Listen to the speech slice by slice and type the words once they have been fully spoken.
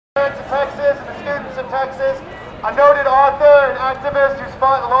parents of Texas and the students of Texas, a noted author and activist who's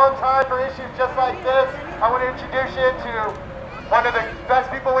fought a long time for issues just like this. I want to introduce you to one of the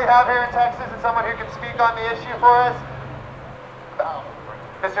best people we have here in Texas and someone who can speak on the issue for us,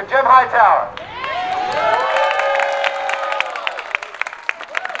 Mr. Jim Hightower.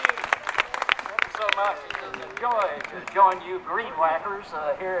 So much. It's a joy to join you green whackers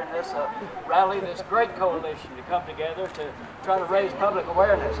here in this rally, this great coalition to come together to try to raise public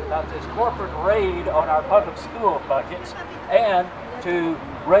awareness about this corporate raid on our public school budgets and to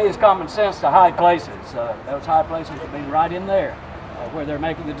raise common sense to high places. Those high places would be right in there where they're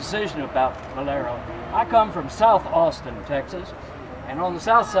making the decision about Valero. I come from South Austin, Texas, and on the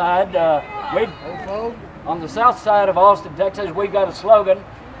south side, on the south side of Austin, Texas, we've got a slogan.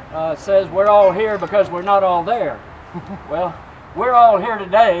 Says we're all here because we're not all there. Well, we're all here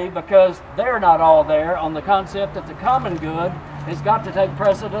today because they're not all there on the concept that the common good has got to take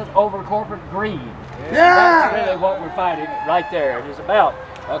precedent over corporate greed. Yeah. That's really what we're fighting right there. It is about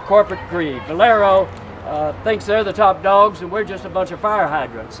corporate greed. Valero thinks they're the top dogs and we're just a bunch of fire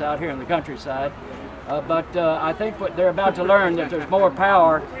hydrants out here in the countryside. But I think what they're about to learn that there's more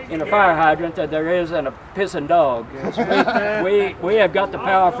power in a fire hydrant than there is in a pissing dog. We have got the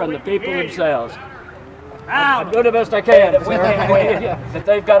power from the people themselves. I do the best I can. That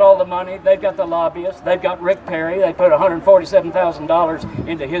they've got all the money, they've got the lobbyists, they've got Rick Perry, they put $147,000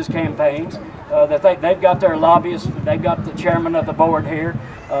 into his campaigns. They've got their lobbyists, they've got the chairman of the board here,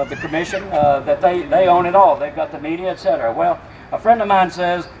 the commission, that they own it all. They've got the media, etc. Well, a friend of mine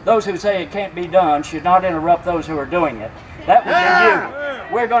says, those who say it can't be done should not interrupt those who are doing it. That would be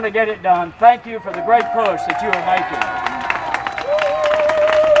you. We're going to get it done. Thank you for the great push that you are making.